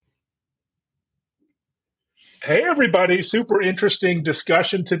Hey, everybody. Super interesting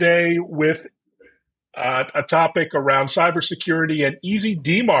discussion today with a topic around cybersecurity and Easy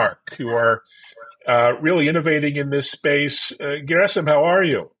DMARC, who are really innovating in this space. Gerasim, how are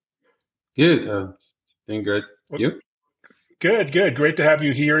you? Good. Doing good. You? Good, good. Great to have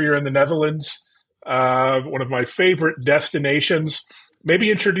you here. You're in the Netherlands, one of my favorite destinations.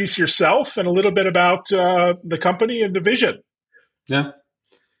 Maybe introduce yourself and a little bit about the company and the vision. Yeah.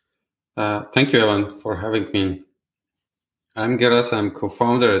 Thank you, Evan, for having me. I'm Geras. I'm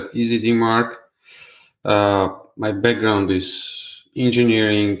co-founder at EasyDMark. My background is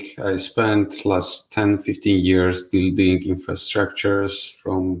engineering. I spent last 10, 15 years building infrastructures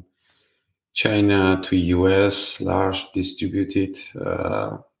from China to US, large distributed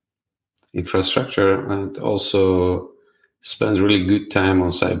infrastructure, and also spent really good time on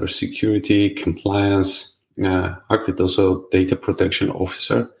cybersecurity, compliance, acted also data protection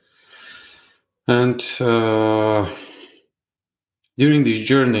officer. And during this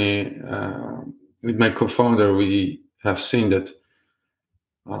journey with my co-founder, we have seen that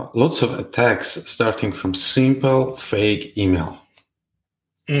lots of attacks starting from simple fake email.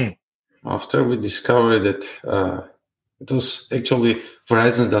 Mm. After we discovered that it was actually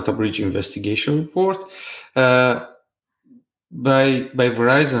Verizon data breach investigation report, by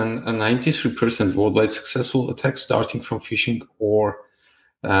Verizon, a 93% worldwide successful attack starting from phishing or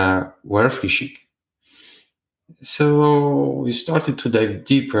were phishing. So we started to dive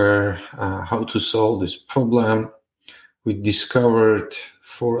deeper how to solve this problem. We discovered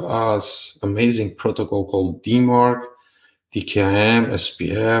for us amazing protocol called DMARC, DKIM,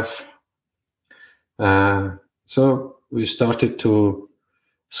 SPF. So we started to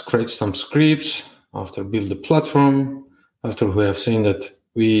scratch some scripts after build the platform, after we have seen that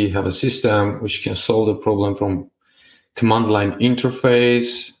we have a system which can solve the problem from command line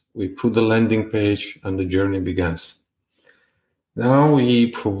interface. We put the landing page and the journey begins. Now we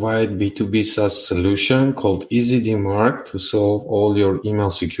provide B2B SaaS solution called EasyDMARC to solve all your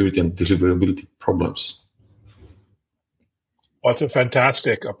email security and deliverability problems. Well, it's a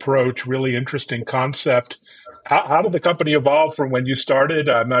fantastic approach, really interesting concept. How did the company evolve from when you started?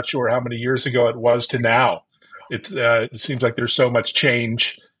 I'm not sure how many years ago it was to now. It seems like there's so much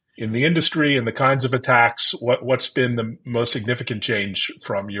change in the industry and the kinds of attacks. What's been the most significant change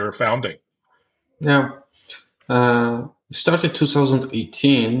from your founding? Yeah. We started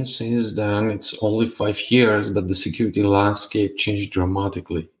 2018. Since then, it's only 5 years, but the security landscape changed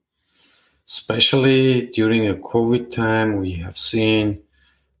dramatically. Especially during a COVID time, we have seen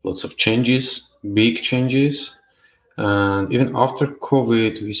lots of changes, big changes. And even after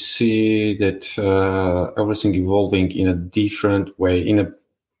COVID, we see that everything evolving in a different way, in a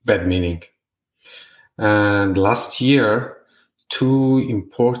bad meaning. And last year, two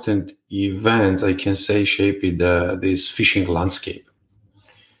important events, I can say, shaped this phishing landscape.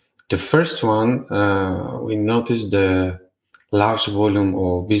 The first one, we noticed the large volume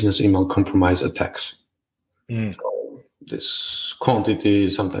of business email compromise attacks. Mm. This quantity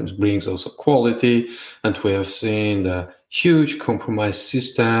sometimes brings also quality, and we have seen the huge compromised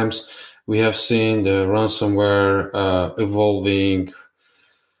systems. We have seen the ransomware evolving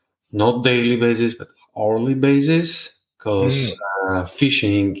not daily basis but hourly basis, because Mm.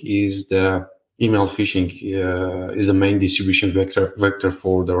 phishing is the email phishing is the main distribution vector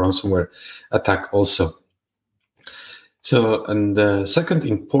for the ransomware attack also. So, and the second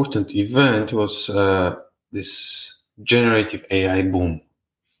important event was this generative AI boom.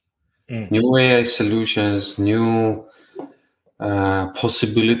 Mm. New AI solutions, new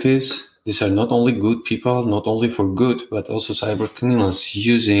possibilities. These are not only good people, not only for good, but also cyber criminals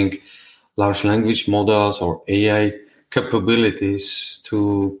using large language models or AI capabilities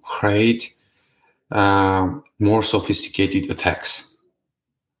to create more sophisticated attacks.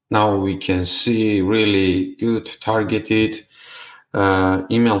 Now we can see really good targeted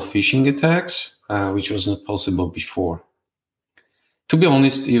email phishing attacks, which was not possible before. To be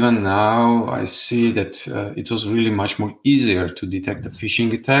honest, even now, I see that it was really much more easier to detect a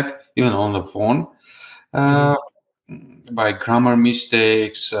phishing attack, even on the phone, Mm. uh, by grammar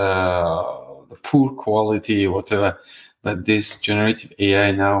mistakes, the poor quality, whatever. But this generative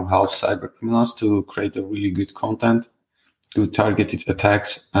AI now helps cyber criminals to create a really good content, good targeted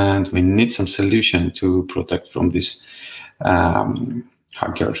attacks, and we need some solution to protect from these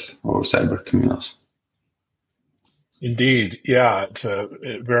hackers or cyber criminals. Indeed. Yeah, it's a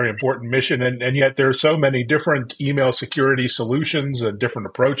very important mission. And yet there are so many different email security solutions and different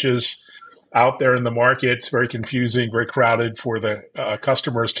approaches out there in the market. It's very confusing, very crowded for the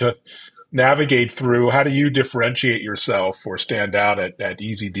customers to navigate through. How do you differentiate yourself or stand out at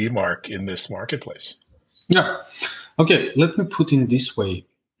Easy DMARC in this marketplace? Yeah. Okay, let me put in this way.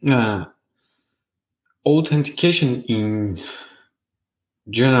 Authentication in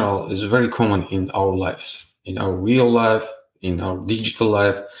general is very common in our lives, in our real life, in our digital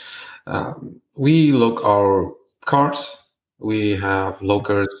life. We lock our cars, we have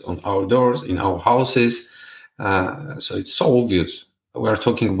lockers on our doors, in our houses. So it's so obvious. We're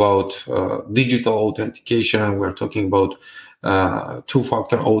talking about digital authentication, we're talking about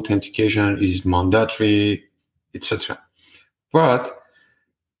two-factor authentication is mandatory, etc. But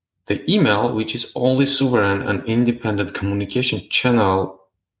the email, which is only sovereign and independent communication channel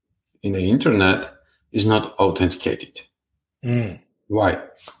in the internet, is not authenticated. Why?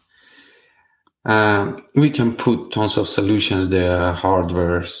 We can put tons of solutions there,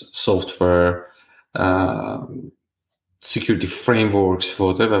 hardware, software, security frameworks,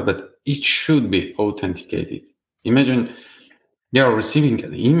 whatever, but it should be authenticated. Imagine you are receiving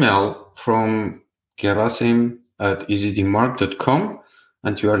an email from gerasim@easydmark.com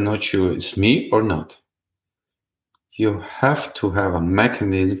and you are not sure it's me or not. You have to have a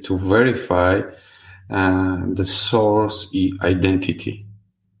mechanism to verify the source identity.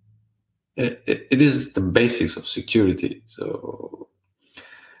 It is the basics of security. So,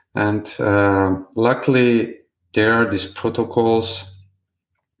 and luckily there are these protocols,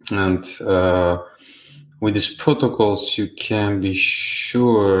 and with these protocols you can be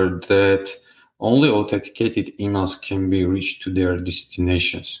sure that only authenticated emails can be reached to their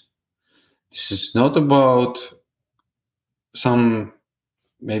destinations. This is not about some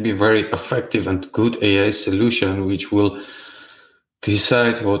maybe very effective and good AI solution which will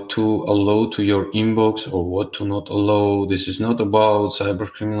decide what to allow to your inbox or what to not allow. This is not about cyber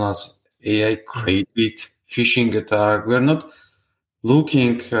criminals, AI created phishing attack. We are not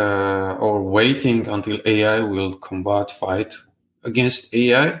looking or waiting until AI will fight against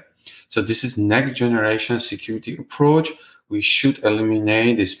AI. So this is next generation security approach. We should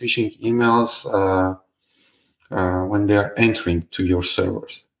eliminate these phishing emails when they are entering to your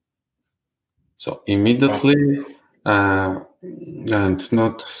servers. So immediately and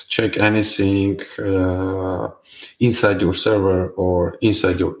not check anything inside your server or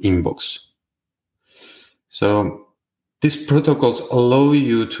inside your inbox. So these protocols allow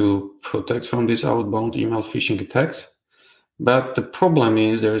you to protect from these outbound email phishing attacks. But the problem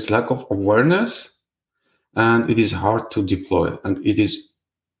is there is lack of awareness and it is hard to deploy and it is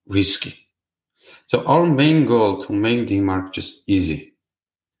risky. So our main goal to make DMARC just easy.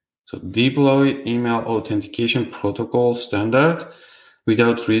 So deploy email authentication protocol standard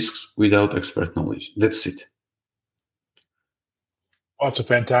without risks, without expert knowledge. That's it. Well, it's a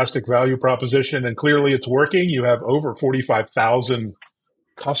fantastic value proposition, and clearly it's working. You have over 45,000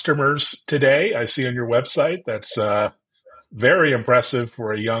 customers today. I see on your website. That's very impressive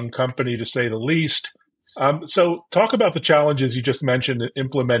for a young company, to say the least. So talk about the challenges you just mentioned in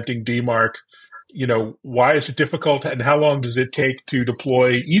implementing DMARC. Why is it difficult, and how long does it take to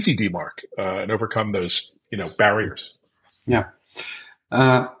deploy easy DMARC and overcome those, barriers? Yeah.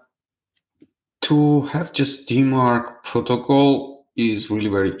 To have just DMARC protocol is really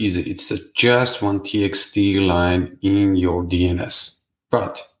very easy. It's just one TXT line in your DNS.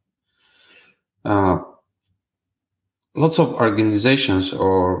 But lots of organizations,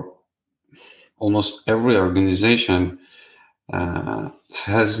 or almost every organization,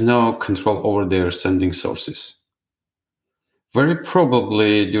 has no control over their sending sources. Very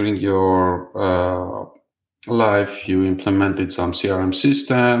probably during your life, you implemented some CRM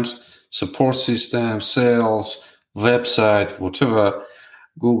systems, support systems, sales, website, whatever,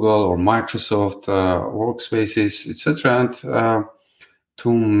 Google or Microsoft workspaces, etc. And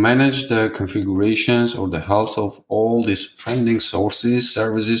to manage the configurations or the health of all these sending sources,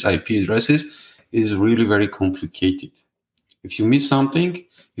 services, IP addresses is really very complicated. If you miss something,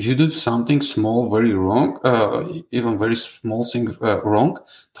 if you do something small, very wrong, even very small thing wrong,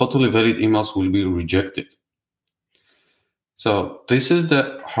 totally valid emails will be rejected. So this is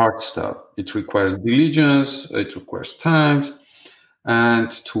the hard stuff. It requires diligence, it requires time,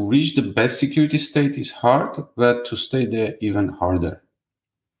 and to reach the best security state is hard, but to stay there even harder.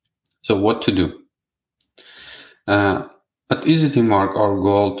 So what to do? At EasyDMARC, our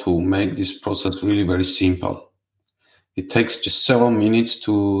goal to make this process really very simple. It takes just several minutes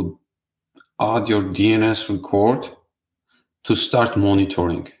to add your DNS record to start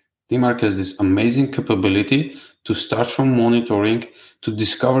monitoring. DMARC has this amazing capability to start from monitoring, to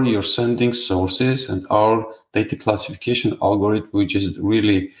discover your sending sources, and our data classification algorithm, which is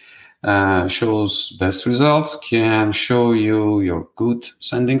really shows best results, can show you your good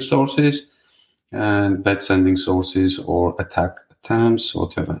sending sources and bad sending sources or attack attempts,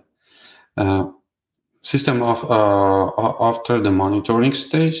 whatever. System of after the monitoring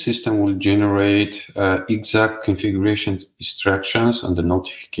stage, system will generate exact configuration instructions and the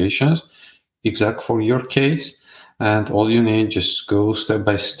notifications, exact for your case, and all you need just go step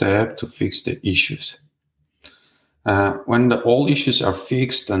by step to fix the issues. When all issues are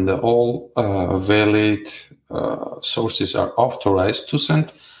fixed and all valid sources are authorized to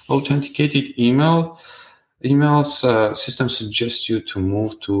send authenticated emails, system suggests you to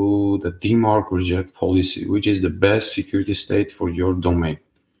move to the DMARC reject policy, which is the best security state for your domain.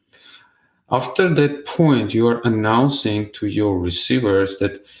 After that point, you are announcing to your receivers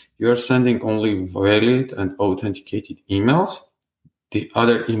that you are sending only valid and authenticated emails. The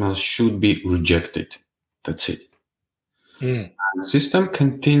other emails should be rejected. That's it. The system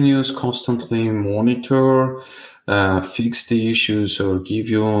continues constantly monitor, fix the issues, or give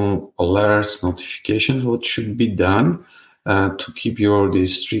you alerts, notifications, what should be done to keep the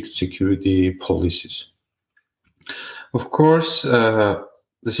strict security policies. Of course,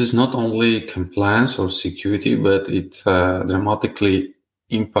 this is not only compliance or security, but it dramatically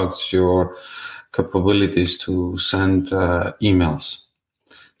impacts your capabilities to send emails.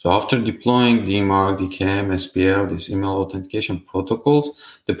 So after deploying DMARC, DKIM, SPL, these email authentication protocols,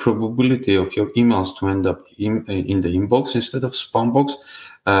 the probability of your emails to end up in the inbox instead of spam box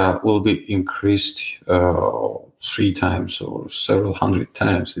will be increased 3 times or several hundred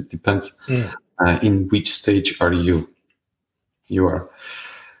times. It depends in which stage you are.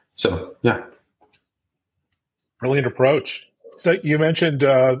 So, yeah. Brilliant approach. So you mentioned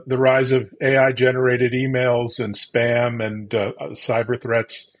the rise of AI-generated emails and spam and cyber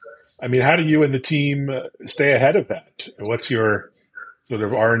threats. I mean, how do you and the team stay ahead of that? What's your sort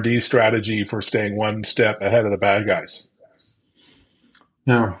of R&D strategy for staying one step ahead of the bad guys?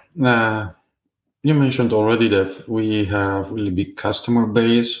 Yeah, you mentioned already that we have really big customer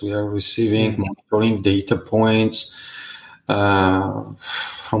base. We are receiving monitoring data points from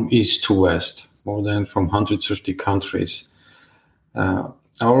east to west, more than from 130 countries.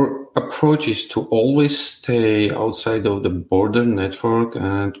 Our approach is to always stay outside of the border network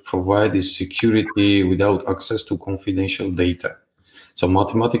and provide this security without access to confidential data. So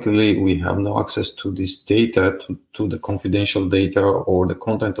mathematically, we have no access to this data, to the confidential data or the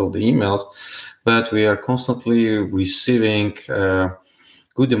content of the emails, but we are constantly receiving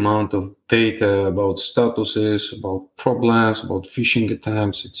good amount of data about statuses, about problems, about phishing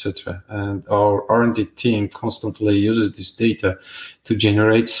attempts, etc. And our R&D team constantly uses this data to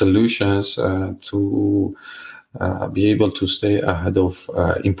generate solutions to be able to stay ahead of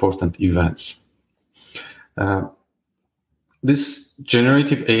important events. This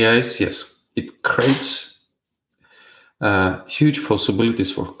generative AIs, yes, it creates huge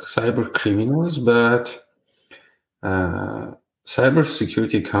possibilities for cyber criminals, but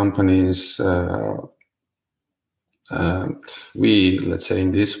cybersecurity companies, let's say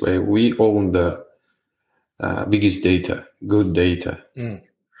in this way, we own the biggest data, good data.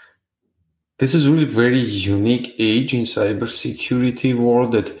 This is really very unique age in cybersecurity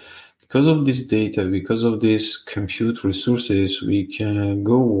world that because of this data, because of these compute resources, we can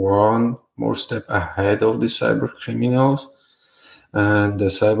go one more step ahead of the cyber criminals. And the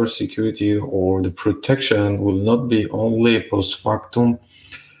cybersecurity or the protection will not be only post-factum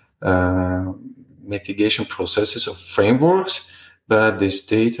mitigation processes of frameworks, but this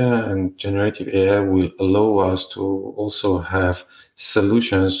data and generative AI will allow us to also have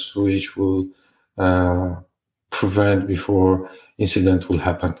solutions which will prevent before incident will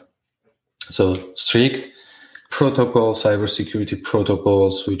happen. So strict protocols, cybersecurity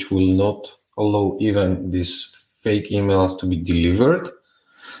protocols, which will not allow even these fake emails to be delivered.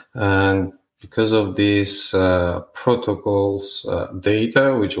 And because of these protocols,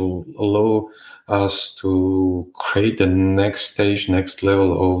 data, which will allow us to create the next stage, next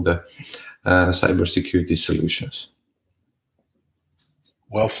level of the cybersecurity solutions.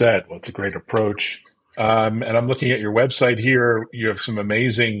 Well said. Well, it's a great approach. And I'm looking at your website here. You have some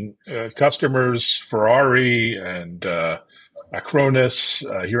amazing customers, Ferrari and Acronis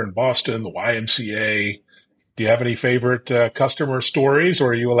here in Boston, the YMCA. Do you have any favorite customer stories, or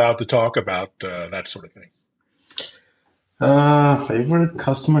are you allowed to talk about that sort of thing? Favorite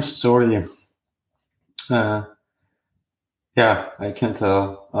customer story? Yeah, I can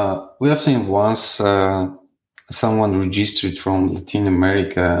tell. We have seen once someone registered from Latin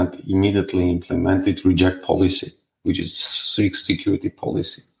America and immediately implemented reject policy, which is strict security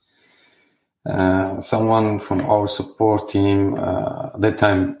policy. Someone from our support team, at that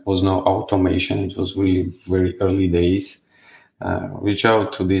time was no automation. It was really very early days. reach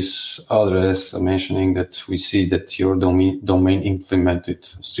out to this address mentioning that we see that your domain implemented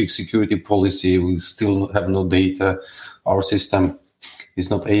strict security policy. We still have no data. Our system is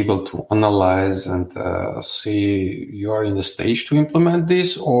not able to analyze and see you are in the stage to implement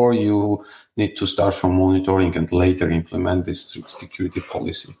this, or you need to start from monitoring and later implement this strict security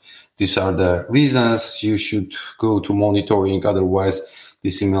policy. These are the reasons you should go to monitoring, otherwise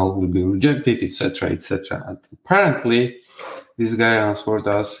this email will be rejected, etc., etc. And apparently, this guy answered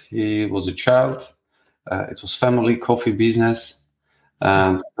us. He was a child. It was family coffee business,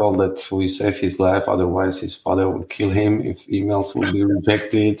 and told that we save his life. Otherwise, his father will kill him if emails will be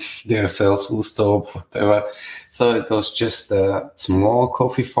rejected. Their sales will stop, whatever. So it was just a small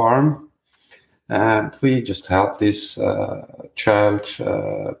coffee farm, and we just helped this child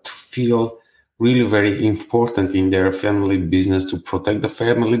to feel really very important in their family business, to protect the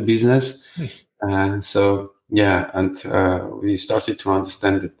family business. And so, yeah, and we started to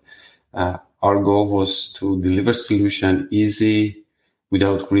understand that our goal was to deliver solution easy,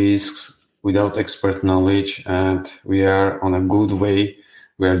 without risks, without expert knowledge, and we are on a good way.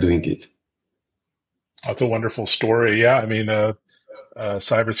 We are doing it. That's a wonderful story. Yeah, I mean,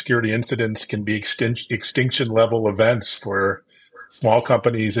 cybersecurity incidents can be extinction level events for small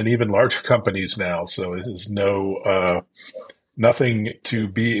companies and even larger companies now. So it is nothing to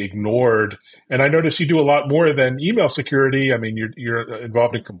be ignored. And I notice you do a lot more than email security. I mean, you're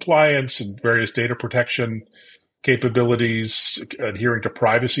involved in compliance and various data protection capabilities, adhering to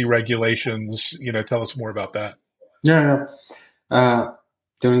privacy regulations. Tell us more about that. Yeah.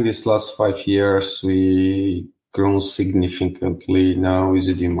 During these last 5 years, we grown significantly. Now,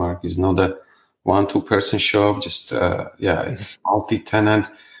 DMARC is not a 1-2 person shop. Just it's multi-tenant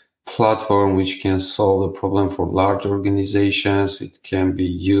platform which can solve the problem for large organizations. It can be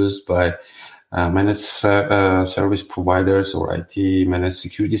used by managed service providers or IT managed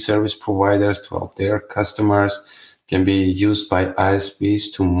security service providers to help their customers. It can be used by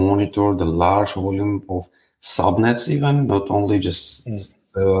ISPs to monitor the large volume of subnets, even not only just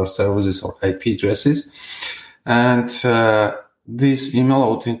services or IP addresses. And this email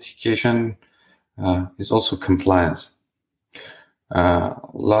authentication is also compliance.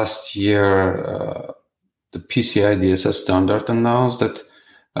 Last year, the PCI DSS standard announced that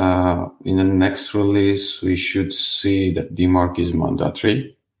in the next release, we should see that DMARC is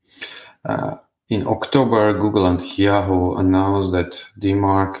mandatory. In October, Google and Yahoo announced that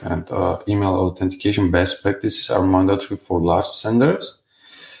DMARC and email authentication best practices are mandatory for large senders.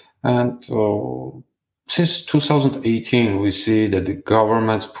 And since 2018, we see that the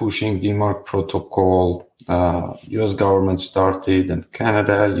government's pushing DMARC protocol. US government started, and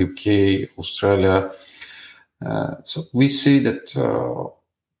Canada, UK, Australia. So we see that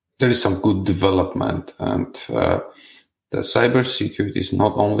there is some good development, and the cybersecurity is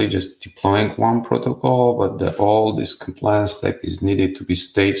not only just deploying one protocol, but all this compliance stack is needed to be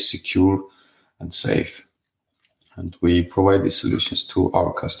stay secure and safe. And we provide these solutions to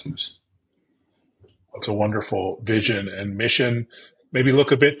our customers. That's a wonderful vision and mission. Maybe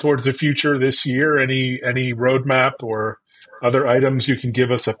look a bit towards the future this year. Any roadmap or other items you can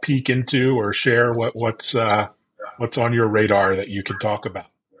give us a peek into, or share what's on your radar that you can talk about?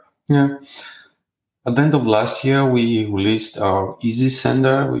 Yeah. At the end of last year, we released our Easy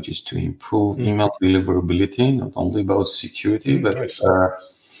Sender, which is to improve email deliverability, not only about security, but nice.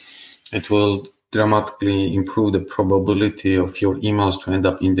 It will dramatically improve the probability of your emails to end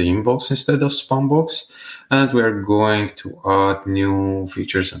up in the inbox instead of spam box. And we're going to add new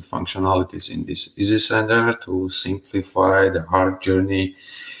features and functionalities in this Easy Sender to simplify the hard journey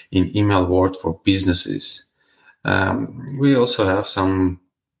in email world for businesses. We also have some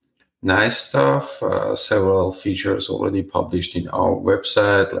nice stuff, several features already published in our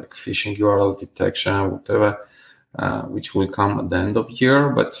website, like phishing URL detection, whatever, which will come at the end of the year.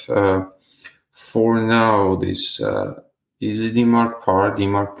 But for now, this Easy DMARC part,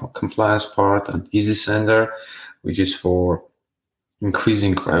 DMARC compliance part, and Easy Sender, which is for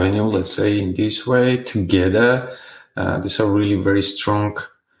increasing revenue, let's say in this way, together, these are really very strong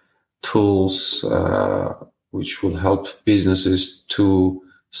tools which will help businesses to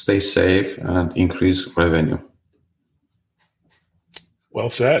stay safe and increase revenue. Well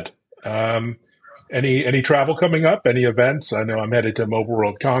said. Any travel coming up? Any events? I know I'm headed to Mobile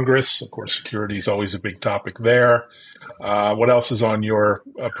World Congress. Of course, security is always a big topic there. What else is on your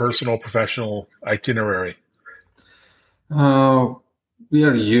personal, professional itinerary? We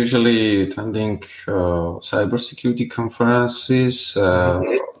are usually attending cybersecurity conferences.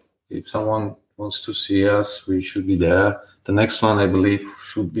 If someone wants to see us, we should be there. The next one, I believe,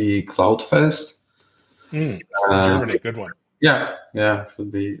 should be CloudFest. Germany, good one. Yeah,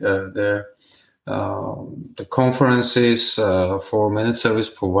 should be the conferences for managed service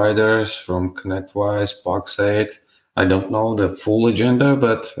providers from ConnectWise, Box8. I don't know the full agenda,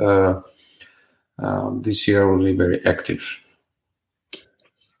 but this year will be very active.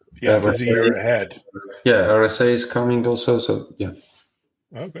 Yeah, busy year ahead. Yeah, RSA is coming also, so yeah.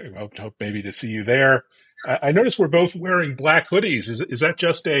 Okay, well, hope maybe to see you there. I noticed we're both wearing black hoodies. Is that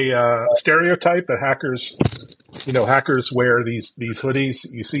just a stereotype that hackers wear these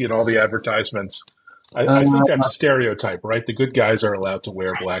hoodies? You see in all the advertisements. I think that's a stereotype, right? The good guys are allowed to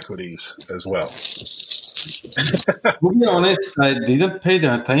wear black hoodies as well. To be honest, I didn't pay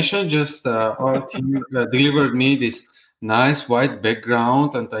the attention. Just our team delivered me this nice white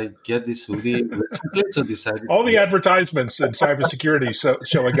background, and I get this hoodie recently, so decided. All the advertisements in cybersecurity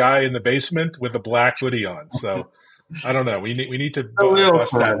show a guy in the basement with a black hoodie on. So I don't know. We need to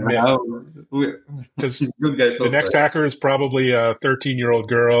bust that myth. Because the next hacker is probably a 13-year-old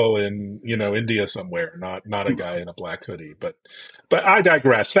girl in India somewhere, not a guy in a black hoodie. But I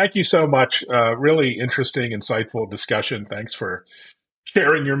digress. Thank you so much. Really interesting, insightful discussion. Thanks for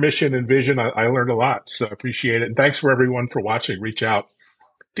sharing your mission and vision. I learned a lot, so appreciate it. And thanks for everyone for watching. Reach out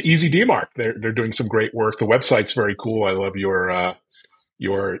to Easy DMARC. They're doing some great work. The website's very cool. I love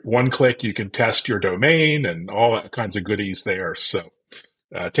your one click. You can test your domain and all kinds of goodies there. So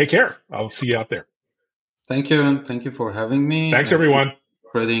take care. I'll see you out there. Thank you. And thank you for having me. Thanks, everyone.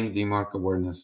 Spreading DMARC awareness.